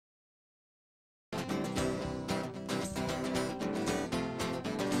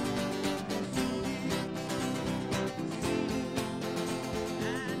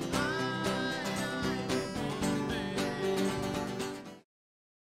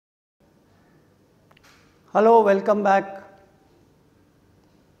Hello, welcome back.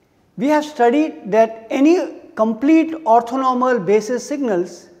 We have studied that any complete orthonormal basis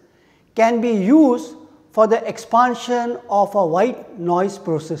signals can be used for the expansion of a white noise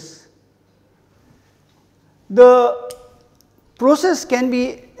process. The process can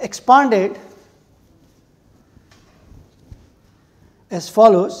be expanded as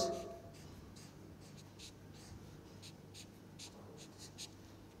follows.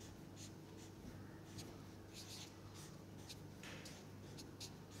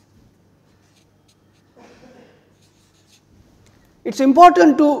 It is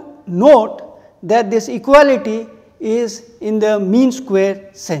important to note that this equality is in the mean square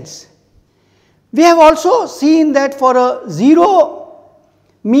sense. We have also seen that for a zero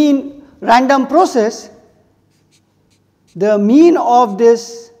mean random process, the mean of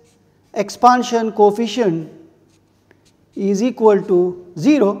this expansion coefficient is equal to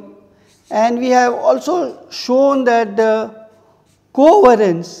 0, and we have also shown that the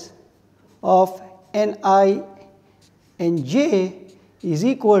covariance of Ni and j is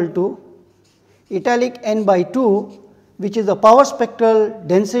equal to italic n by 2, which is the power spectral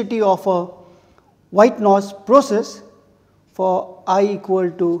density of a white noise process for I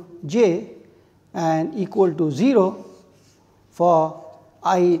equal to j and equal to 0 for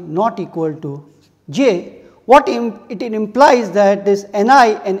I not equal to j. What it implies that this Ni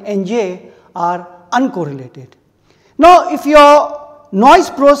and Nj are uncorrelated. Now, if your noise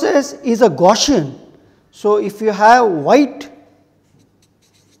process is a Gaussian, so if you have white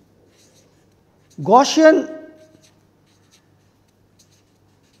Gaussian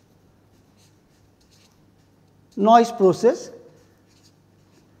noise process,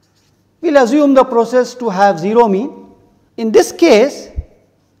 we will assume the process to have 0 mean. In this case,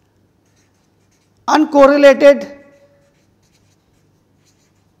 uncorrelated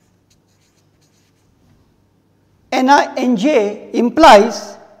Ni Nj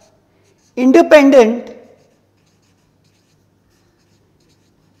implies independent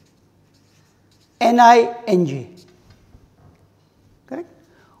Ni Nj, correct?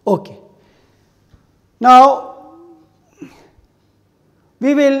 Okay. Now,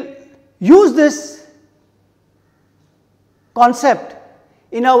 we will use this concept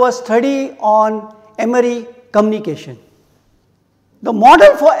in our study on Emery communication. The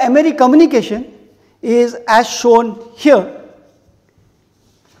model for Emery communication is as shown here.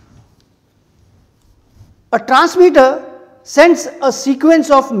 A transmitter sends a sequence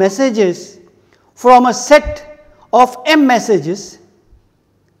of messages from a set of m messages.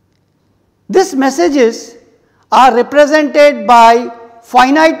 These messages are represented by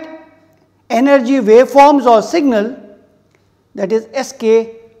finite energy waveforms or signal, that is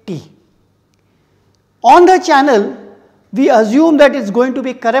SKT. On the channel, we assume that it is going to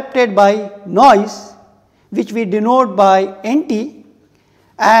be corrupted by noise, which we denote by NT,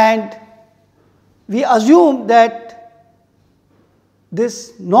 and we assume that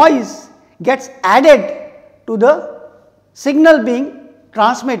this noise gets added to the signal being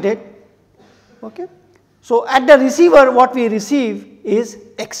transmitted. Okay. So, at the receiver what we receive is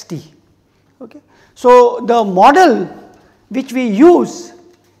xt. Okay. So, the model which we use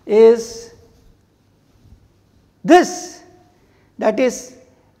is this, that is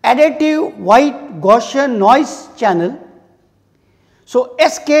additive white Gaussian noise channel. So,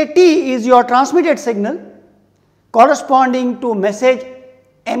 SKT is your transmitted signal corresponding to message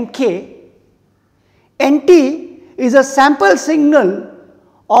Mk. NT is a sample signal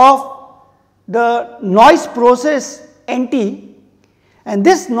of the noise process Nt, and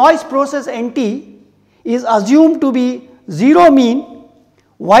this noise process Nt is assumed to be 0 mean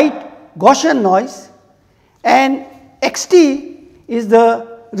white Gaussian noise, and Xt is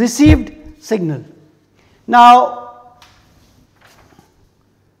the received signal. Now,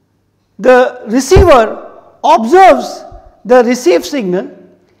 the receiver observes the received signal,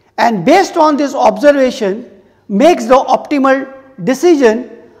 and based on this observation makes the optimal decision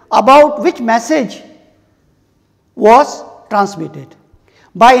about which message was transmitted.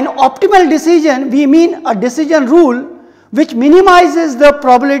 By an optimal decision, we mean a decision rule which minimizes the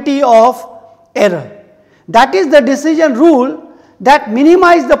probability of error. That is the decision rule that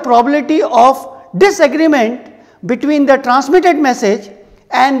minimizes the probability of disagreement between the transmitted message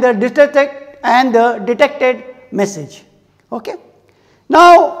and the detected message. Okay.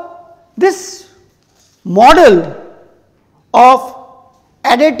 Now, this model of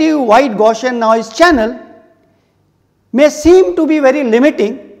additive white Gaussian noise channel may seem to be very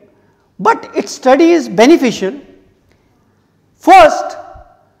limiting, but its study is beneficial. First,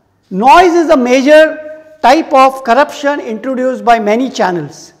 noise is a major type of corruption introduced by many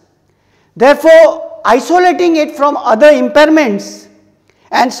channels. Therefore, isolating it from other impairments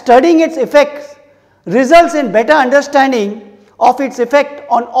and studying its effects results in better understanding of its effect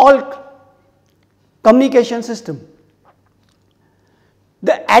on all communication system.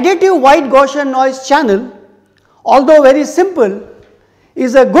 The additive white Gaussian noise channel, although very simple,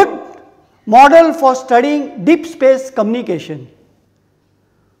 is a good model for studying deep space communication,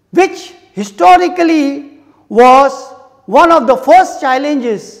 which historically was one of the first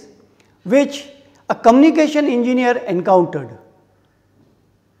challenges which a communication engineer encountered.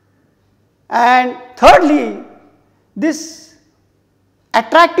 And thirdly, this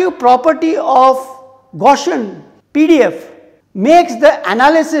attractive property of Gaussian PDF makes the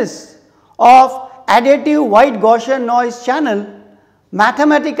analysis of additive white Gaussian noise channel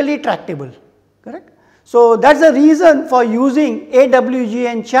mathematically tractable, correct. So, that is the reason for using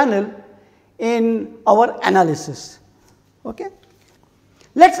AWGN channel in our analysis. Okay.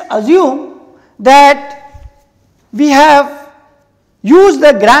 Let us assume that we have used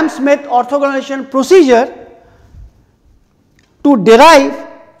the Gram-Schmidt orthogonalization procedure to derive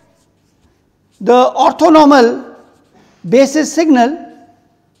the orthonormal basis signal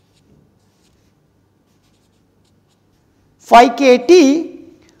phi k t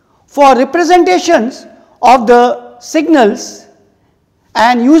for representations of the signals,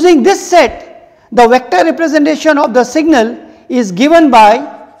 and using this set the vector representation of the signal is given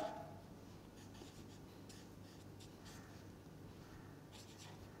by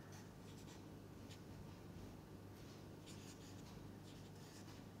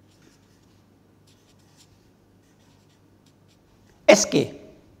Sk.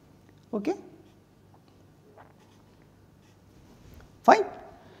 Okay. Fine.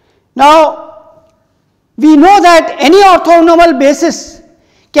 Now, we know that any orthonormal basis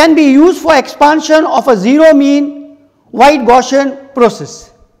can be used for expansion of a zero mean white Gaussian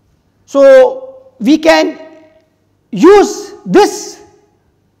process. So, we can use this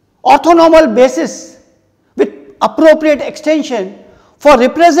orthonormal basis with appropriate extension for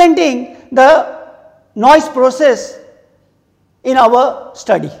representing the noise process in our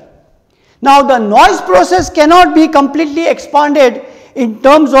study. Now, the noise process cannot be completely expanded in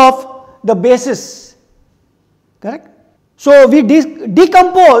terms of the basis, correct. So, we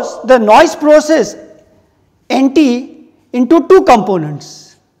decompose the noise process Nt into two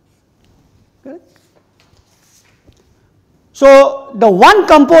components, correct. So, the one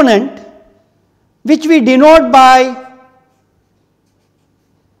component which we denote by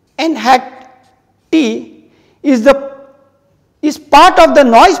n hat t is part of the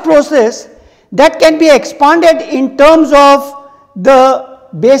noise process that can be expanded in terms of the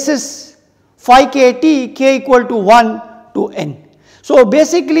basis phi k t k equal to 1 to n. So,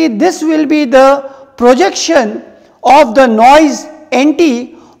 basically this will be the projection of the noise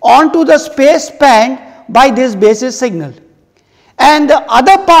Nt onto the space spanned by this basis signal, and the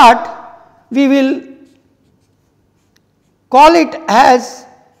other part we will call it as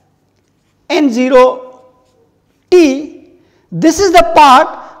n0 t. This is the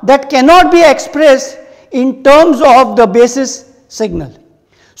part that cannot be expressed in terms of the basis signal.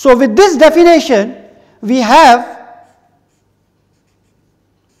 So, with this definition we have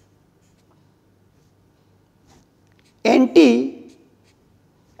n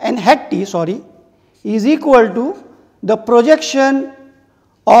hat t is equal to the projection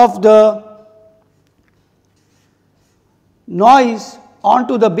of the noise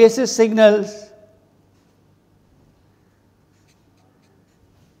onto the basis signals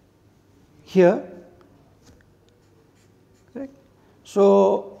here, correct.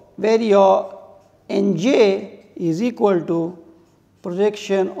 So, where your Nj is equal to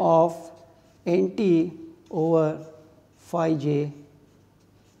projection of Nt over phi j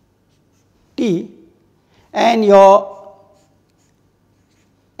t, and your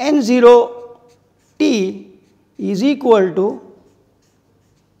N0 t is equal to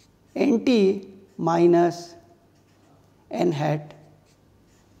Nt minus n hat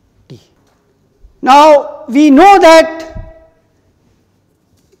t. Now, we know that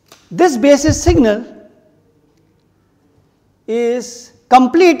this basis signal is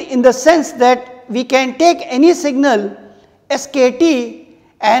complete in the sense that we can take any signal Skt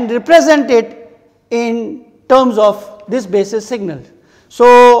and represent it in terms of this basis signal.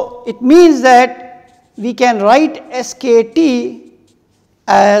 So, it means that we can write Skt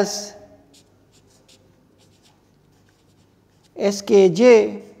as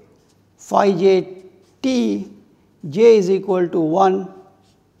Skj phi j t, j is equal to 1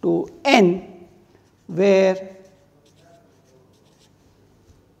 to n, where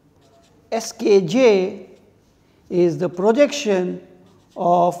Skj is the projection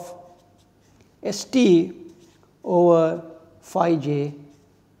of St over phi j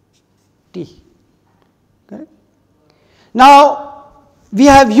t. Correct? Now, we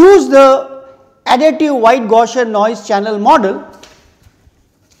have used the additive white Gaussian noise channel model.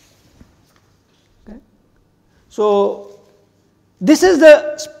 Okay. So, this is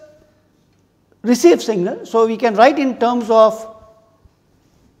the received signal. So, we can write in terms of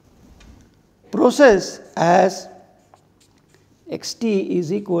process as xt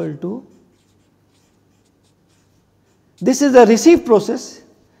is equal to, this is the received process,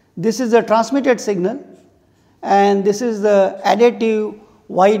 this is the transmitted signal, and this is the additive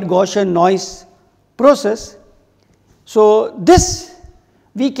white Gaussian noise process. So, this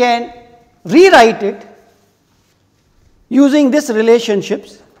we can rewrite it using this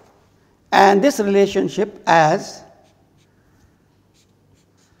relationships, and this relationship as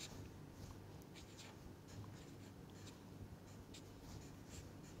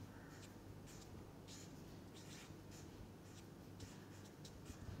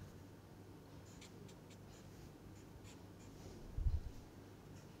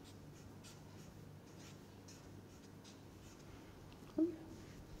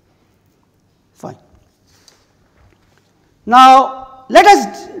fine. Now, let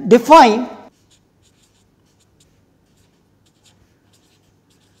us define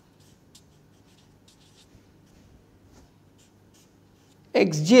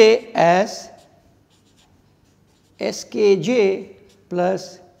xj as skj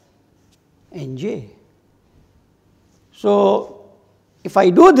plus nj. So, if I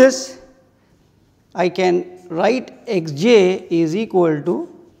do this, I can write xj is equal to,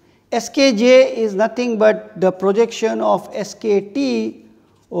 skj is nothing but the projection of skt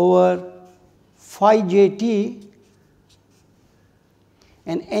over phi jt,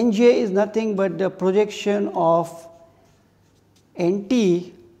 and nj is nothing but the projection of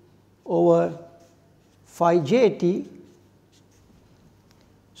nt over phi jt.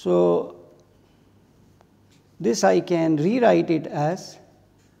 So, this I can rewrite it as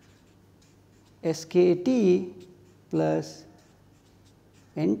skt plus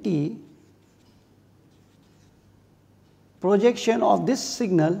nt, projection of this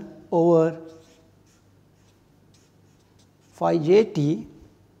signal over phi jt,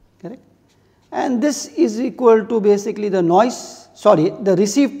 correct, and this is equal to basically the noise, sorry, the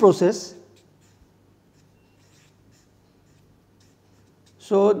received process.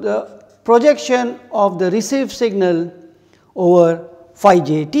 So, the projection of the received signal over phi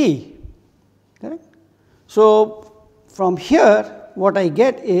jt, correct. So, from here what I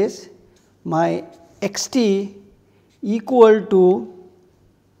get is my xt equal to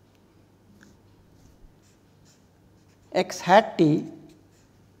x hat t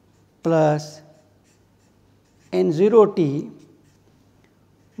plus n0 t,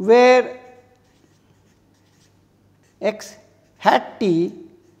 where x hat t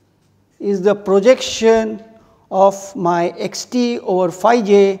is the projection of my xt over phi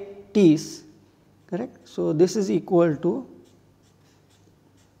j t's, correct. So, this is equal to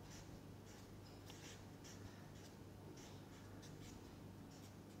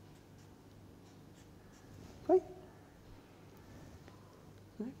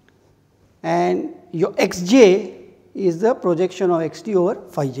and your xj is the projection of xt over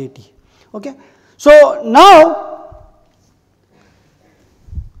phi jt. Okay. So, now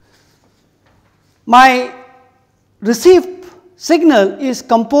my received signal is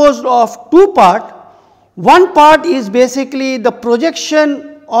composed of two parts. One part is basically the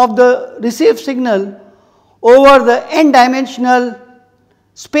projection of the received signal over the n dimensional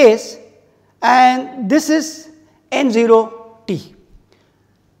space, and this is n0 t.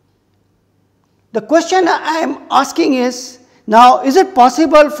 The question I am asking is, now is it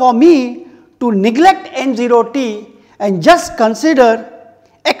possible for me to neglect n0 t and just consider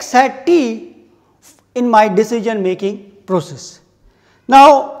x hat t in my decision making process?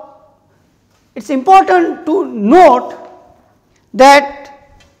 Now, it is important to note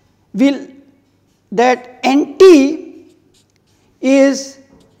that nt is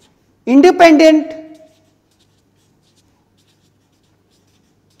independent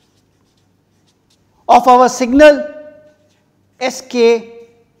of our signal sk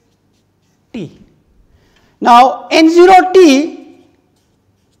t. Now, n0 t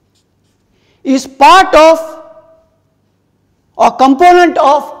is part of or component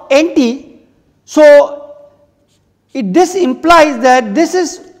of nt. So, this implies that this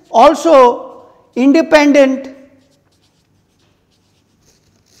is also independent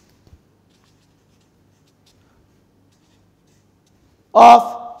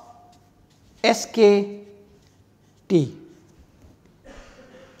of sk t.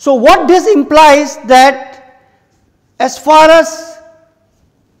 So what this implies that as far as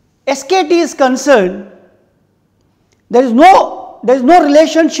SKT is concerned, there is no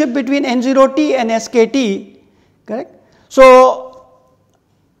relationship between N0T and SKT, correct. So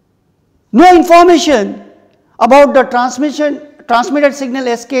no information about the transmitted signal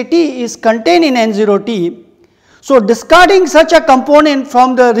SKT is contained in N0T. So discarding such a component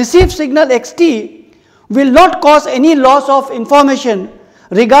from the received signal XT will not cause any loss of information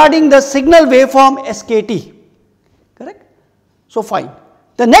regarding the signal waveform SKT, correct. So fine.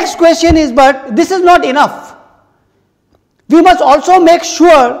 The next question is, but this is not enough. We must also make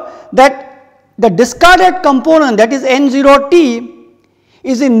sure that the discarded component, that is N0T,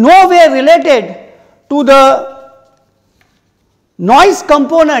 is in no way related to the noise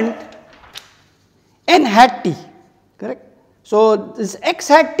component N hat T, correct. So this X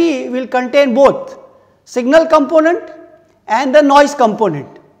hat T will contain both signal component and the noise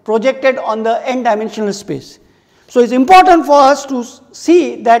component projected on the n dimensional space. So it is important for us to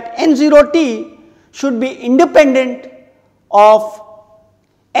see that N0T should be independent of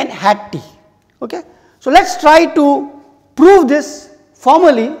N hat T, okay. So let us try to prove this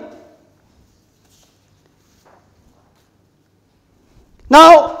formally.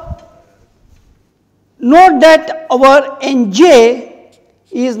 Now note that our Nj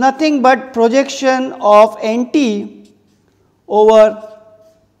is nothing but projection of Nt over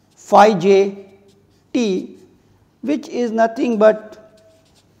phi j t, which is nothing but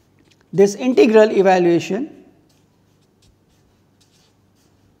this integral evaluation.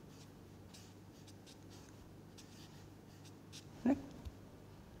 Right.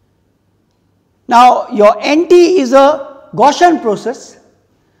 Now your Nt is a Gaussian process.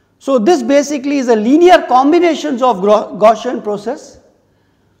 So this basically is a linear combinations of Gaussian process.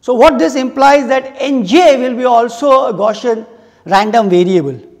 So what this implies that Nj will be also a Gaussian random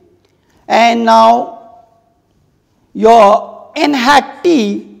variable. And now your N hat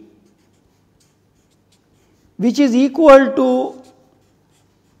T, which is equal to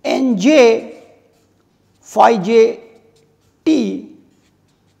Nj phi j t,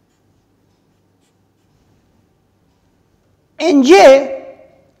 Nj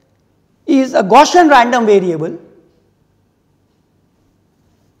is a Gaussian random variable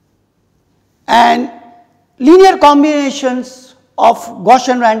and linear combinations of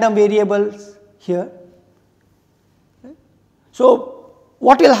Gaussian random variables here. So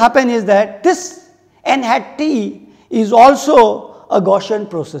what will happen is that this N hat T is also a Gaussian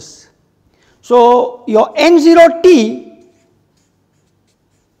process. So your N0T,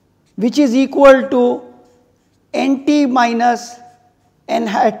 which is equal to Nt minus N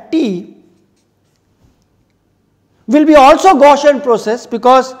hat T, will be also Gaussian process,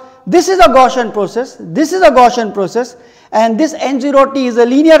 because this is a Gaussian process, this is a Gaussian process, and this N0T is a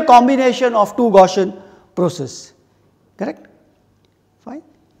linear combination of two Gaussian processes, correct? Fine.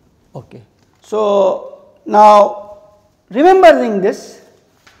 Okay. So now remembering this,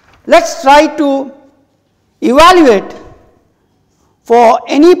 let us try to evaluate for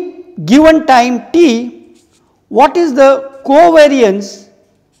any given time t what is the covariance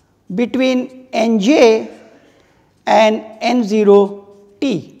between Nj and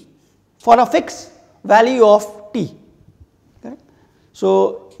N0T for a fixed value of t. Correct?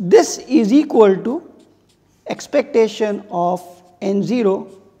 So this is equal to expectation of N0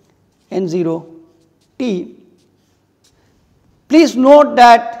 N0T. Please note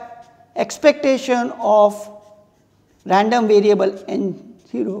that expectation of random variable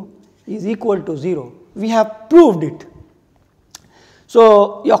N0 is equal to 0. We have proved it.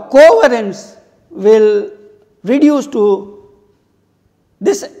 So your covariance will reduce to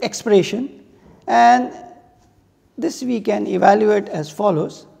this expression, and this we can evaluate as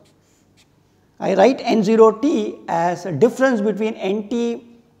follows. I write N0T as a difference between Nt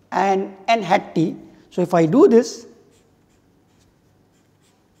and N hat T. So if I do this,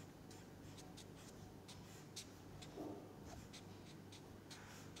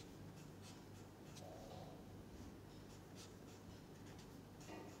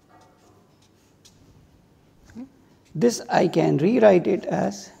 this I can rewrite it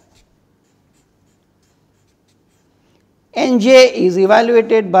as Nj is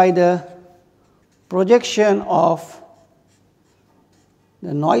evaluated by the projection of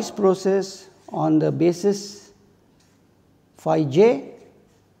the noise process on the basis phi j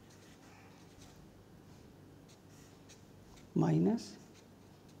minus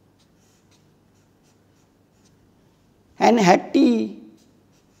N hat T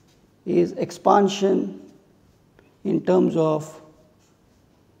is expansion in terms of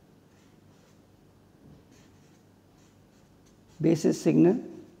basis signal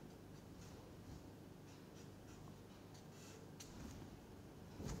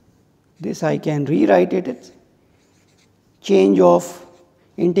This I can rewrite it as change of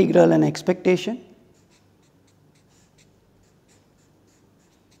integral and expectation.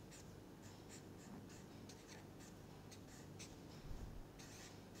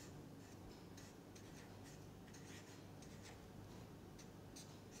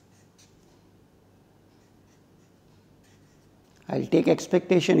 I will take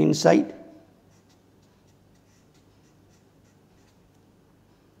expectation inside.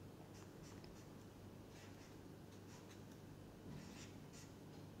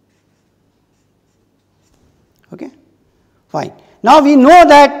 Okay, fine. Now we know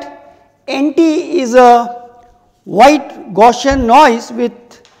that NT is a white Gaussian noise with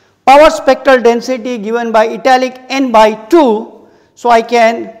power spectral density given by italic n by 2. So I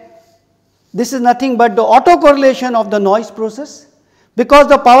can, this is nothing but the autocorrelation of the noise process, because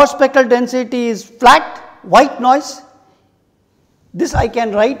the power spectral density is flat white noise. This I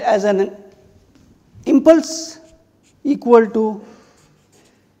can write as an impulse equal to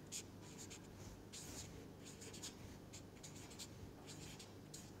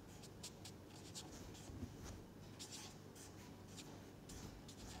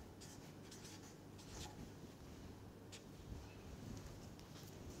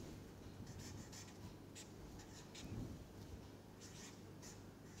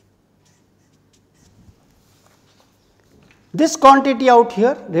this quantity out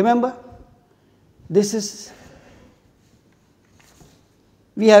here. Remember, this is,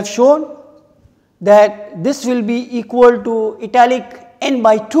 we have shown that this will be equal to italic n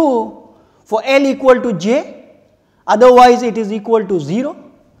by 2 for L equal to j, otherwise it is equal to 0.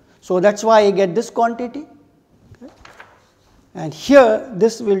 So that is why I get this quantity, and here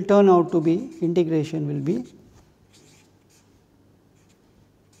this will turn out to be, integration will be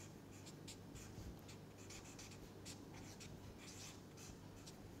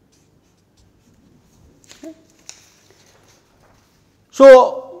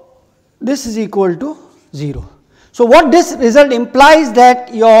so this is equal to 0. So what this result implies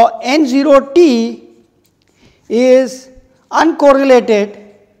that your N0T is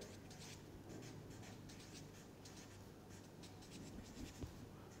uncorrelated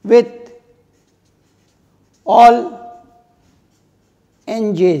with all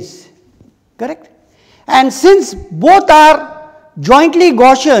Nj's, correct? And since both are jointly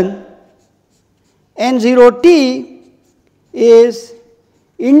Gaussian, N0T is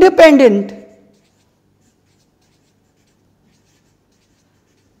independent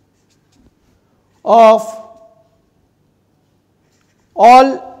of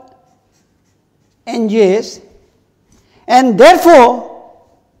all Nj's, and therefore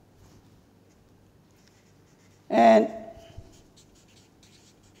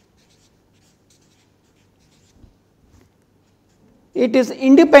it is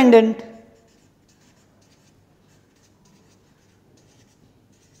independent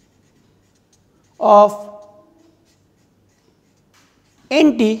of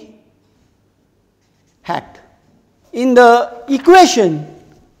NT hat. In the equation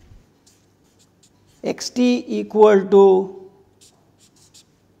xt equal to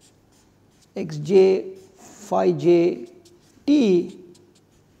xj phi j t,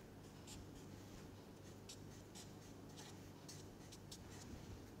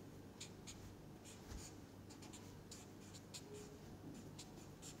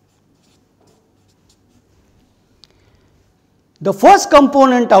 the first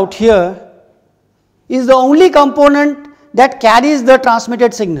component out here is the only component that carries the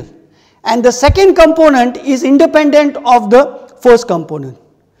transmitted signal, and the second component is independent of the first component.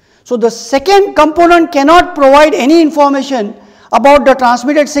 So the second component cannot provide any information about the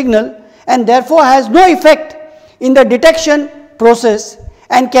transmitted signal, and therefore has no effect in the detection process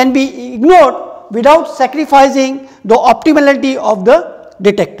and can be ignored without sacrificing the optimality of the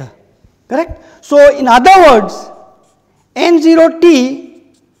detector, correct? So in other words, N0T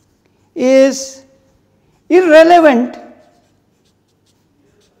is irrelevant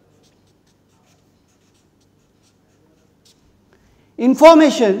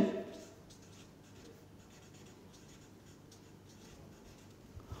information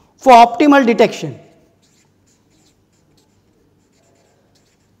for optimal detection.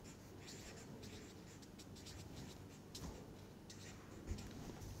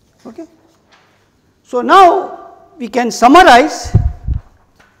 Okay. So now we can summarize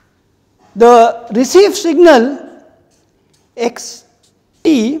the received signal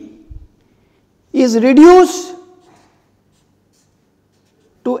xt is reduced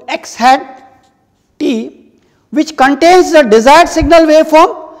to x hat t, which contains the desired signal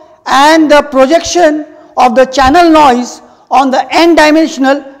waveform and the projection of the channel noise on the n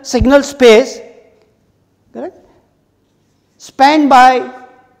dimensional signal space, correct, spanned by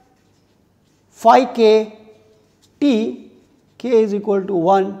phi k t, k is equal to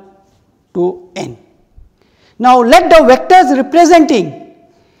 1 to n. Now, let the vectors representing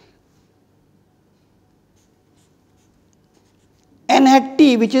n hat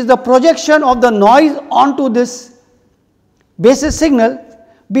t, which is the projection of the noise onto this basis signal,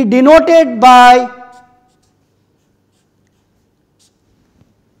 be denoted by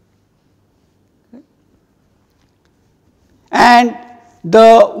and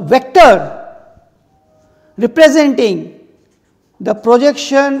the vector representing the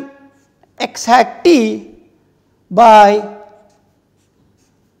projection x hat t by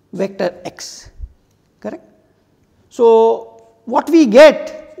vector x, correct. So, what we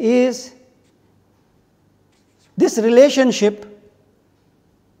get is this relationship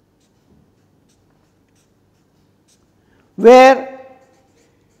where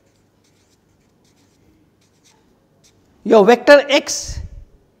your vector x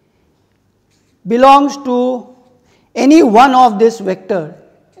belongs to any one of this vector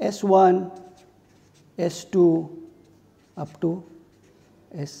s1, s2 up to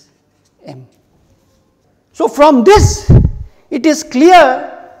sm. So, from this it is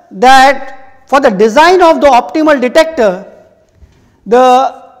clear that for the design of the optimal detector,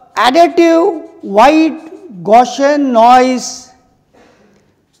 the additive wide Gaussian noise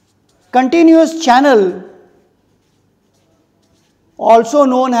continuous channel, also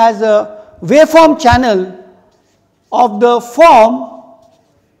known as a waveform channel of the form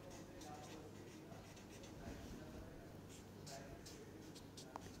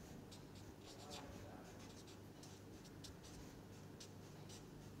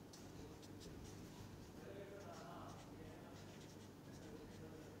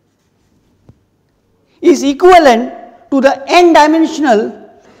is equivalent to the n-dimensional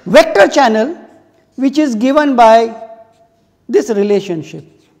vector channel, which is given by this relationship.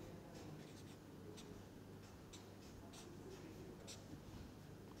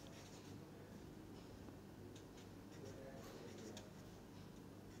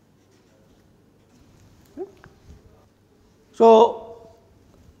 So,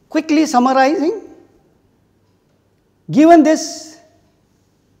 quickly summarizing, given this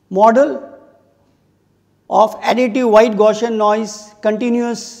model of additive wide Gaussian noise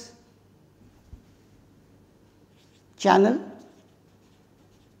continuous channel,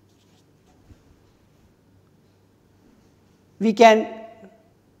 we can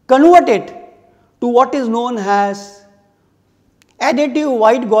convert it to what is known as additive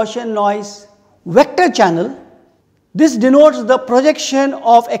wide Gaussian noise vector channel. This denotes the projection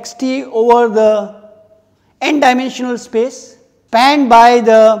of xt over the n-dimensional space spanned by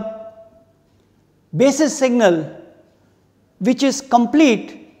the basis signal, which is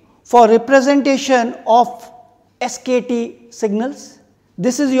complete for representation of SKT signals.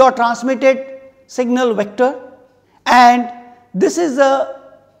 This is your transmitted signal vector, and this is the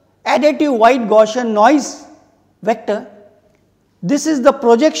additive wide Gaussian noise vector. This is the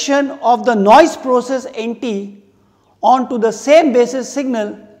projection of the noise process NT onto the same basis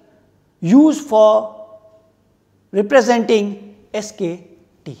signal used for representing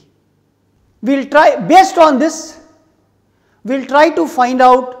SKT. We will try, based on this, we will try to find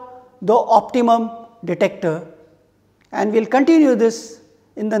out the optimum detector, and we will continue this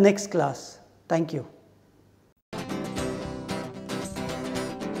in the next class. Thank you.